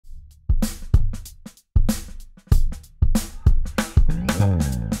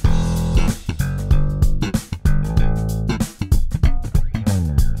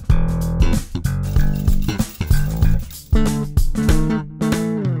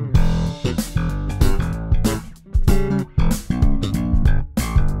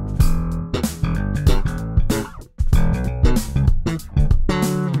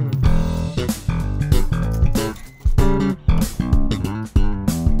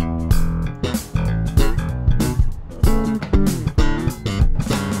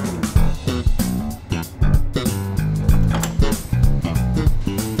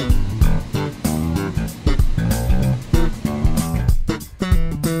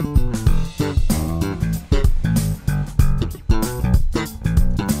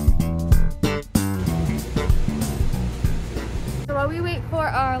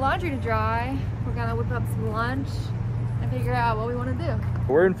up some lunch and figure out what we want to do.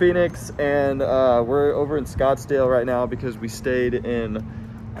 We're in Phoenix, and we're over in Scottsdale right now because we stayed in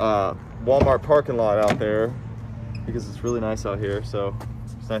Walmart parking lot out there because it's really nice out here, so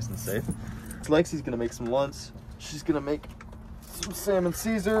it's nice and safe. Lexie's gonna make some lunch. She's gonna make some salmon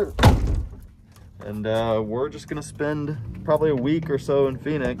Caesar, and we're just gonna spend probably a week or so in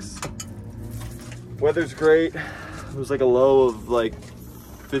Phoenix. Weather's great. It was like a low of like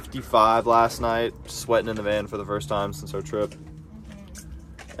 55 last night, sweating in the van for the first time since our trip.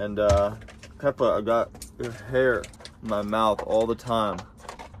 And Peppa, I got your hair in my mouth all the time.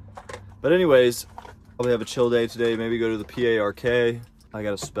 But anyways, probably have a chill day today. Maybe go to the PARK. I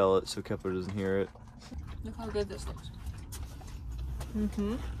gotta spell it so Kepler doesn't hear it. Look how good this looks.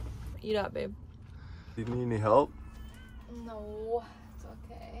 Eat up, babe. Do you need any help? No, it's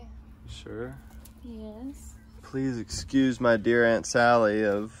okay. Sure. Yes. Please excuse my dear Aunt Sally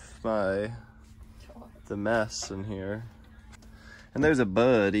of the mess in here. And there's a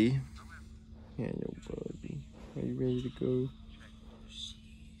buddy. Yeah, your buddy. Are you ready to go?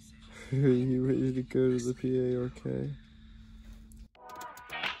 Are you ready to go to the PARK?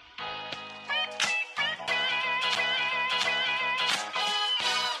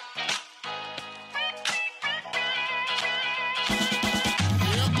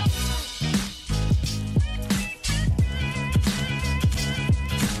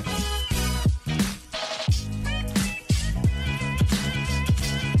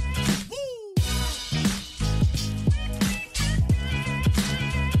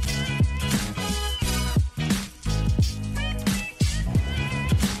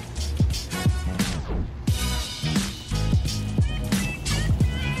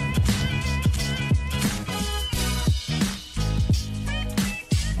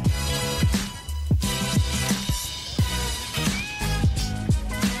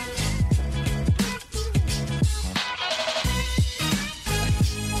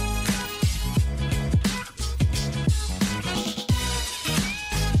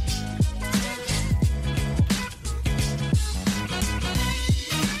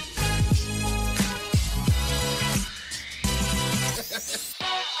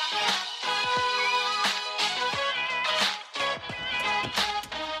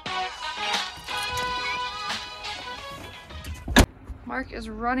 Mark is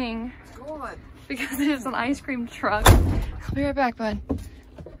running God. because there's an ice cream truck. I'll be right back, bud.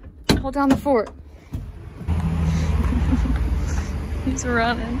 Hold down the fort. He's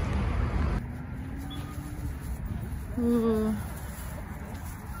running. Ooh.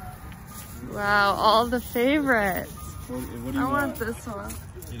 Wow, all the favorites. What do you I want this one.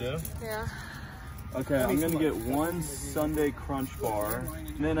 You do? Yeah. Okay, I'm gonna get one Sunday Crunch bar,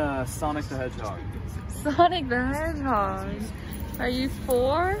 and then a Sonic the Hedgehog. Sonic the Hedgehog. Are you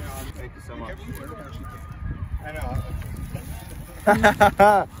 4? Thank you so much. I know.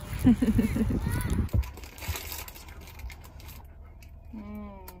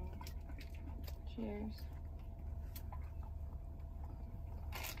 Cheers.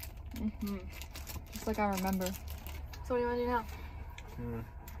 Just like I remember. So what do you want to do now?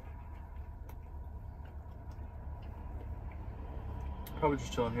 Probably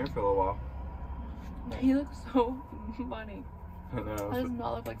just chilling here for a little while. He looks so funny. I know. That does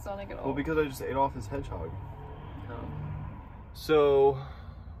not look like Sonic at all. Well, because I just ate off his hedgehog. No. So,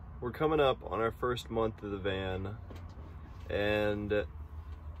 we're coming up on our first month of the van, and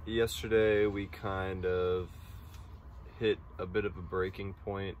yesterday we kind of hit a bit of a breaking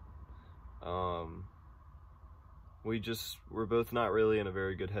point. We're both not really in a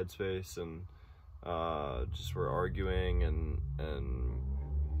very good headspace, and just were arguing and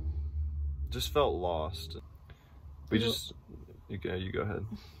just felt lost. We just, you go ahead.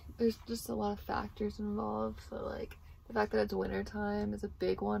 There's just a lot of factors involved. So like the fact that it's winter time is a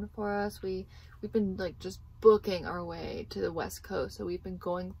big one for us. We've been like just booking our way to the West Coast. So we've been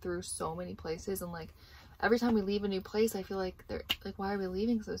going through so many places, and like every time we leave a new place, I feel like they're like, why are we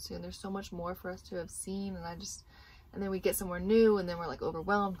leaving so soon? There's so much more for us to have seen, and then we get somewhere new, and then we're like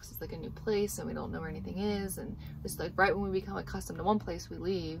overwhelmed because it's like a new place and we don't know where anything is, and it's like right when we become accustomed to one place, we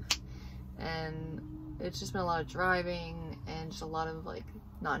leave. And it's just been a lot of driving and just a lot of like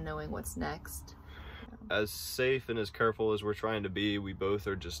not knowing what's next. As safe and as careful as we're trying to be, we both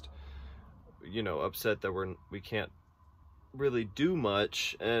are just, you know, upset that we can't really do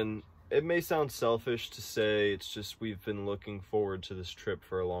much. And it may sound selfish to say, it's just we've been looking forward to this trip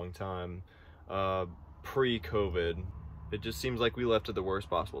for a long time. Pre-COVID, it just seems like we left at the worst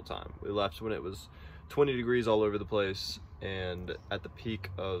possible time. We left when it was 20 degrees all over the place and at the peak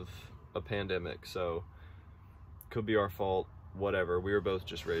of a pandemic, so could be our fault. whatever. We were both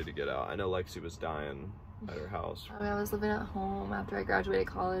just ready to get out. I know Lexie was dying at her house. I was living at home after I graduated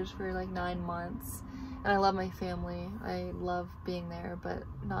college for like 9 months, and I love my family. I love being there, but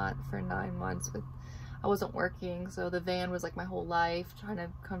not for 9 months. I wasn't working, so the van was like my whole life, trying to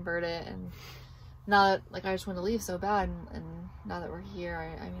convert it, and now that, like, I just want to leave so bad, and now that we're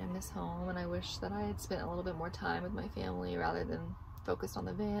here, I mean, I miss home, and I wish that I had spent a little bit more time with my family rather than focused on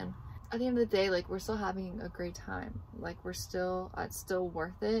the van. At the end of the day, like, we're still having a great time. Like, it's still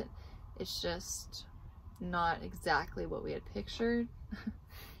worth it. It's just not exactly what we had pictured.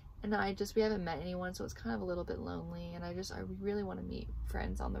 And we haven't met anyone, so it's kind of a little bit lonely, and I really want to meet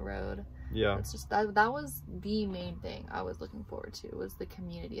friends on the road. Yeah. It's just that was the main thing I was looking forward to, was the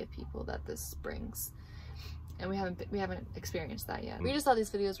community of people that this brings. And we haven't experienced that yet. We just thought these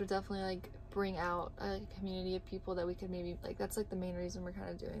videos would definitely like bring out a community of people that we could maybe, like, that's like the main reason we're kind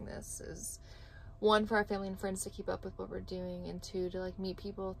of doing this, is 1, for our family and friends to keep up with what we're doing, and 2, to like meet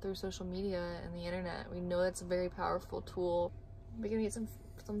people through social media and the internet. We know that's a very powerful tool. We're gonna get some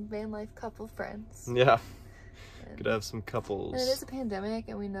van life couple friends. Yeah. And, could have some couples. and it is a pandemic,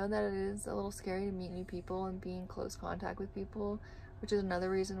 and we know that it is a little scary to meet new people and be in close contact with people, which is another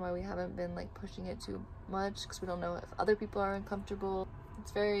reason why we haven't been like pushing it too much, because we don't know if other people are uncomfortable.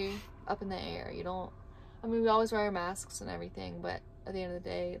 It's very up in the air. I mean, we always wear our masks and everything, but at the end of the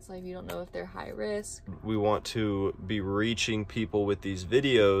day, it's like you don't know if they're high risk. We want to be reaching people with these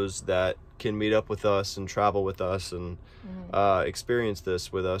videos that can meet up with us and travel with us and experience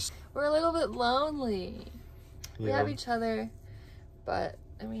this with us. We're a little bit lonely. Yeah. We have each other,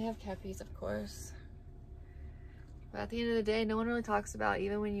 and we have Keppies, of course. But at the end of the day, no one really talks about,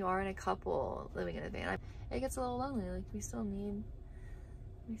 even when you are in a couple living in a van, it gets a little lonely. Like, we still need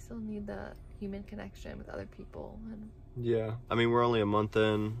the human connection with other people. And yeah, I mean, we're only a month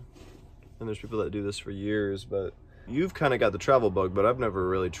in, and there's people that do this for years, but you've kind of got the travel bug, but I've never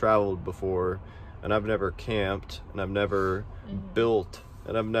really traveled before, and I've never camped, and I've never built,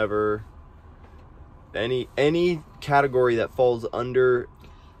 and I've never any category that falls under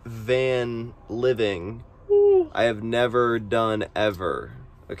van living. I have never done ever.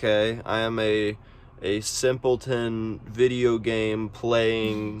 Okay, I am a simpleton video game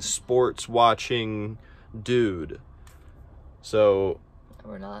playing, sports watching dude. So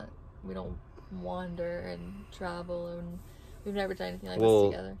we don't wander and travel, and we've never done anything like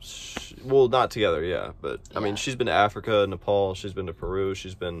this together. Well, not together, yeah, but Yeah. I mean, she's been to Africa, Nepal, she's been to Peru,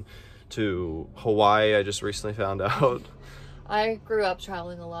 she's been to Hawaii, I just recently found out. I grew up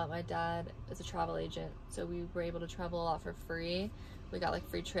traveling a lot. My dad is a travel agent, so we were able to travel a lot for free. We got like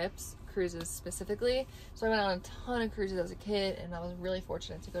free trips, cruises specifically. So I went on a ton of cruises as a kid, and I was really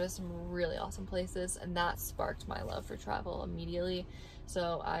fortunate to go to some really awesome places, and that sparked my love for travel immediately.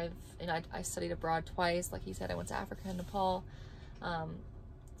 So I studied abroad twice. Like he said, I went to Africa and Nepal.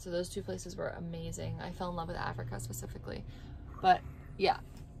 So those 2 places were amazing. I fell in love with Africa specifically. But yeah,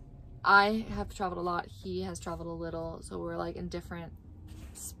 I have traveled a lot. He has traveled a little. So we're like in different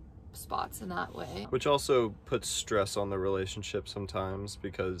spots in that way. Which also puts stress on the relationship sometimes,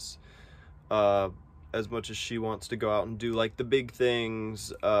 because as much as she wants to go out and do like the big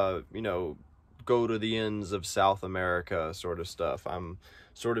things, you know, go to the ends of South America sort of stuff, I'm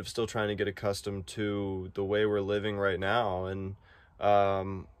sort of still trying to get accustomed to the way we're living right now, and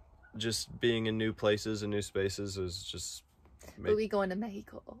just being in new places and new spaces is just... But we going to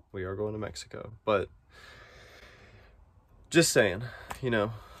Mexico. We are going to Mexico, but just saying, you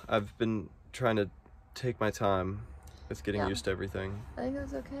know, I've been trying to take my time with getting used to everything. I think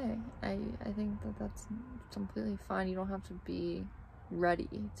that's okay. I think that's completely fine. You don't have to be ready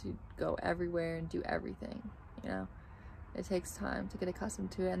to go everywhere and do everything, you know. It takes time to get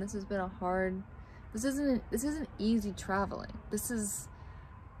accustomed to it, and this has been this isn't easy traveling. This is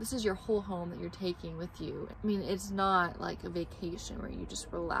your whole home that you're taking with you. I mean, it's not like a vacation where you just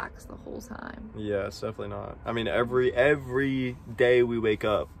relax the whole time. Yeah, it's definitely not. I mean, every day we wake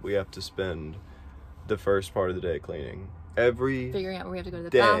up, we have to spend the first part of the day cleaning. Figuring out where we have to go to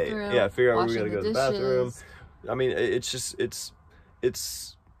the bathroom. Yeah, figure out where we gotta washing go to the bathroom. I mean,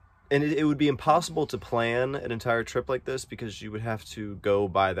 it would be impossible to plan an entire trip like this, because you would have to go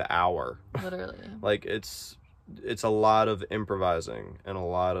by the hour. Literally. Like, it's a lot of improvising and a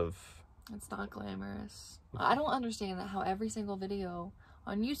lot of... It's not glamorous. I don't understand how every single video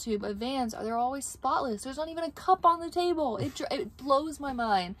on YouTube of vans, they're always spotless. There's not even a cup on the table. It blows my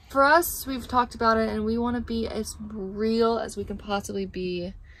mind. For us, we've talked about it, and we want to be as real as we can possibly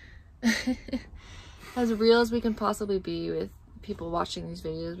be. As real as we can possibly be with people watching these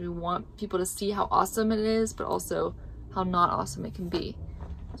videos. We want people to see how awesome it is, but also how not awesome it can be.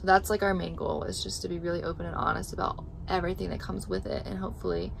 So that's like our main goal, is just to be really open and honest about everything that comes with it, and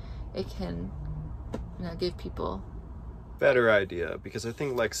hopefully it can, you know, give people better idea, because I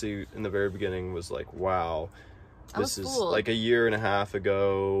think Lexie in the very beginning was like, wow, this is like a year and a half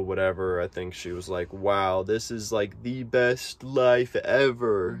ago, whatever. I think she was like, wow, this is like the best life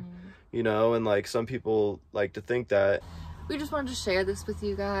ever, you know, and like some people like to think that. We just wanted to share this with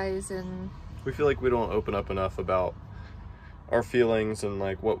you guys, and we feel like we don't open up enough about our feelings and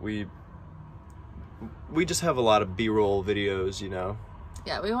like what we just have a lot of B-roll videos, you know.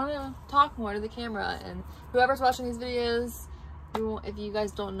 Yeah, we want to talk more to the camera, and whoever's watching these videos, if you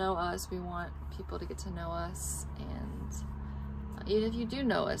guys don't know us, we want people to get to know us, and even if you do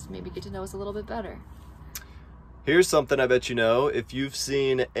know us, maybe get to know us a little bit better. Here's something I bet you know. If you've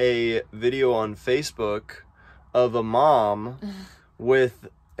seen a video on Facebook of a mom with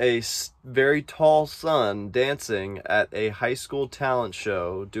a very tall son dancing at a high school talent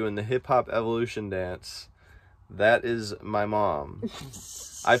show doing the hip hop evolution dance, that is my mom.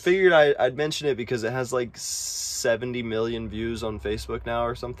 I figured I'd mention it because it has like 70 million views on Facebook now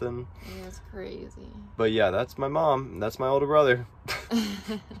or something. Yeah, it's crazy. But yeah, that's my mom. That's my older brother.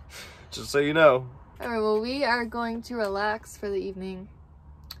 Just so you know. Alright, well, we are going to relax for the evening.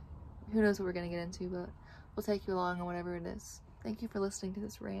 Who knows what we're going to get into, but we'll take you along on whatever it is. Thank you for listening to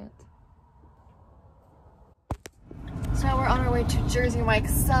this rant. So now we're on our way to Jersey Mike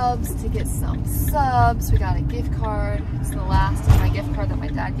Subs to get some subs. We got a gift card. It's the last of my gift card that my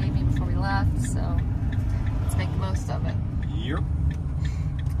dad gave me before we left, so let's make the most of it. Yep.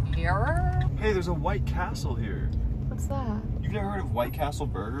 Here? Hey, there's a White Castle here. What's that? You've never heard of White Castle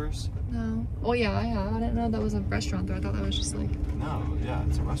Burgers? No. Oh yeah, I have. I didn't know that was a restaurant though. I thought that was just like... No, yeah,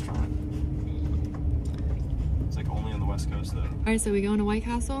 it's a restaurant. It's like only on the West Coast though. Alright, so we going to White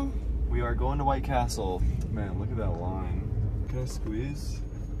Castle? We are going to White Castle. Man, look at that line. Can I squeeze?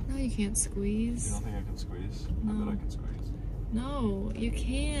 No, you can't squeeze. You don't think I can squeeze? No. I bet I can squeeze. No, you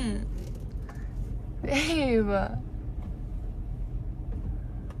can't. Babe.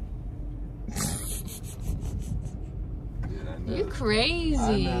 Yeah, you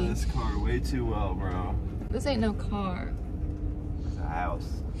crazy. I know this car way too well, bro. This ain't no car. It's a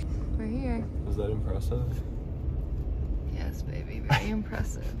house. We're here. Was that impressive? Yes, baby. Very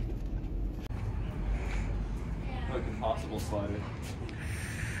impressive. Like Impossible slider.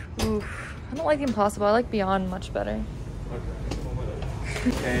 Oof. I don't like Impossible. I like Beyond much better.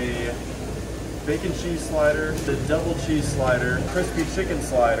 Okay. A bacon cheese slider, the double cheese slider, crispy chicken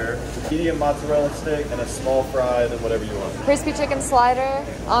slider, medium mozzarella stick, and a small fry, then whatever you want. Crispy chicken slider.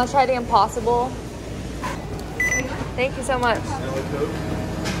 I'll try the Impossible. Thank you so much. Vanilla Coke.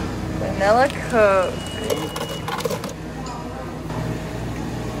 Vanilla Coke.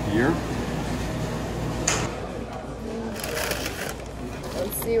 Here.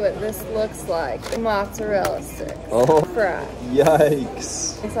 Let's see what this looks like. The mozzarella sticks. Oh. Fry.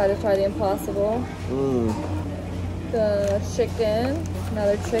 Yikes. Excited to try the Impossible. The chicken.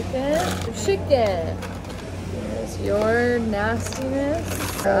 Another chicken. The chicken. Here's your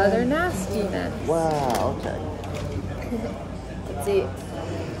nastiness. The other nastiness. Wow, okay. Let's eat.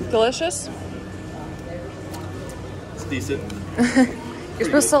 Delicious? It's decent. You're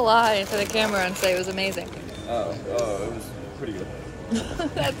supposed to lie into the camera and say it was amazing. Oh, it was pretty good.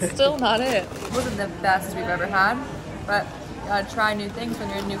 That's still not it. It wasn't the best we've ever had, but you gotta try new things when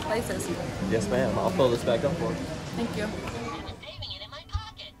you're in new places. Yes, ma'am. I'll fill this back up for you. Thank you. I'm saving it in my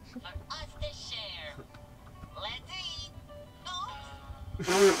pocket for us to share. Let's eat.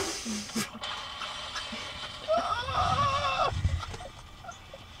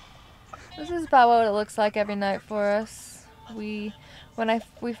 This is about what it looks like every night for us. When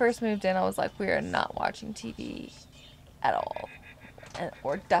we first moved in, I was like, we are not watching TV at all.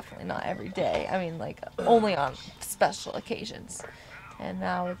 Or definitely not every day. I mean, like, only on special occasions. And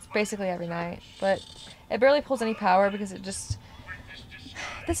now it's basically every night. But it barely pulls any power because it just...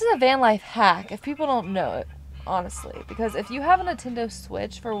 This is a van life hack, if people don't know it, honestly. Because if you have a Nintendo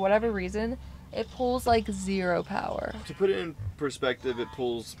Switch, for whatever reason, it pulls, like, 0 power. To put it in perspective, it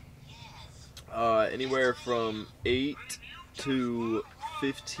pulls anywhere from 8 to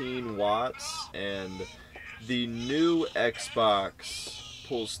 15 watts, and the new Xbox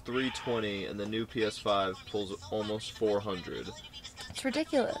pulls 320, and the new PS5 pulls almost 400. It's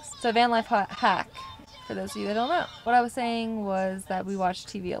ridiculous. It's a van life hack, for those of you that don't know. What I was saying was that we watch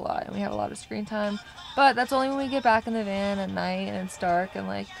TV a lot, and we have a lot of screen time, but that's only when we get back in the van at night, and it's dark, and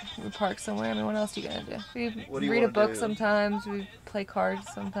like, we park somewhere. I mean, what else are you gonna do? We read a book sometimes, we play cards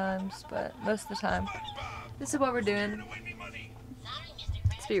sometimes, but most of the time, this is what we're doing.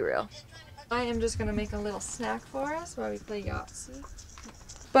 Let's be real. I am just gonna make a little snack for us while we play Yahtzee.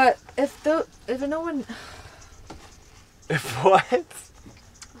 But if no one, What?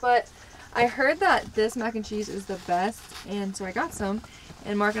 But I heard that this mac and cheese is the best, and so I got some.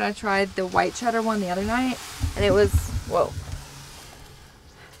 And Mark and I tried the white cheddar one the other night, and it was, whoa.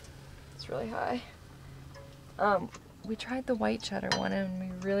 It's really high. We tried the white cheddar one, and we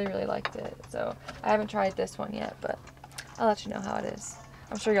really, really liked it. So I haven't tried this one yet, but I'll let you know how it is.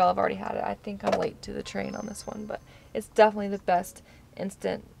 I'm sure y'all have already had it. I think I'm late to the train on this one, but it's definitely the best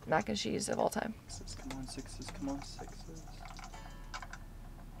instant mac and cheese of all time. Sixes, come on, sixes, come on, sixes.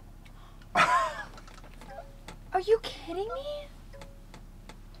 Are you kidding me?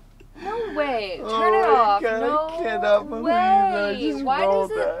 No way. Turn it off. No I cannot believe that. I way. just Why rolled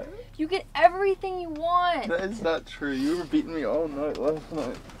does that. you get everything you want? That is not true. You were beating me all night last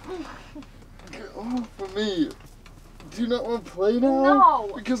night. Get off of me. Do you not want to play now?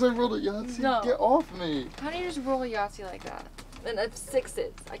 No. Because I rolled a Yahtzee? No. Get off me. How do you just roll a Yahtzee like that? And it's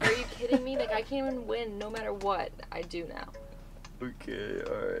sixes. Like, are you kidding me? Like, I can't even win no matter what I do now. Okay,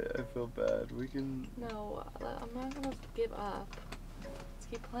 alright. I feel bad. We can... No, I'm not gonna give up. Let's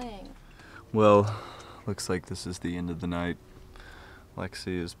keep playing. Well, looks like this is the end of the night.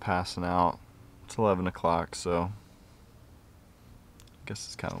 Lexie is passing out. It's 11 o'clock, so I guess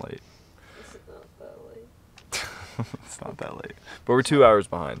it's kind of late. It's not that late. It's not that late. But we're 2 hours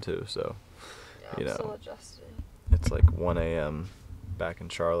behind, too, so, Yeah, you I'm still know. adjusting. It's like 1 a.m. back in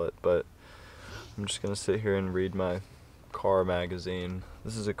Charlotte, but I'm just going to sit here and read my car magazine.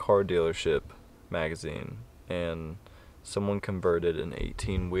 This is a car dealership magazine, and someone converted an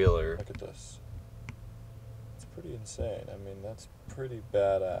 18-wheeler. Look at this. It's pretty insane. I mean, that's pretty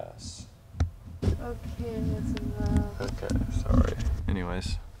badass. Okay, that's enough. Okay, sorry.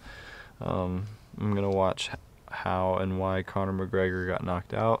 Anyways, I'm going to watch how and why Conor McGregor got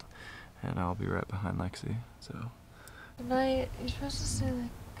knocked out, and I'll be right behind Lexie, so... Good night. You're supposed to say,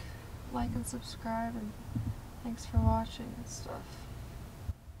 like and subscribe, and thanks for watching and stuff.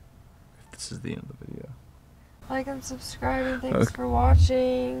 This is the end of the video. Like and subscribe, and thanks for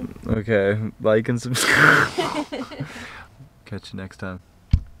watching. Okay, like and subscribe. Catch you next time.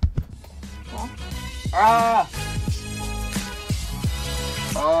 Ah!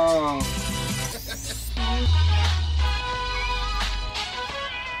 Oh!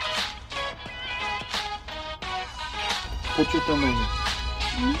 Put your thumb in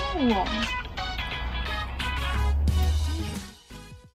here. No.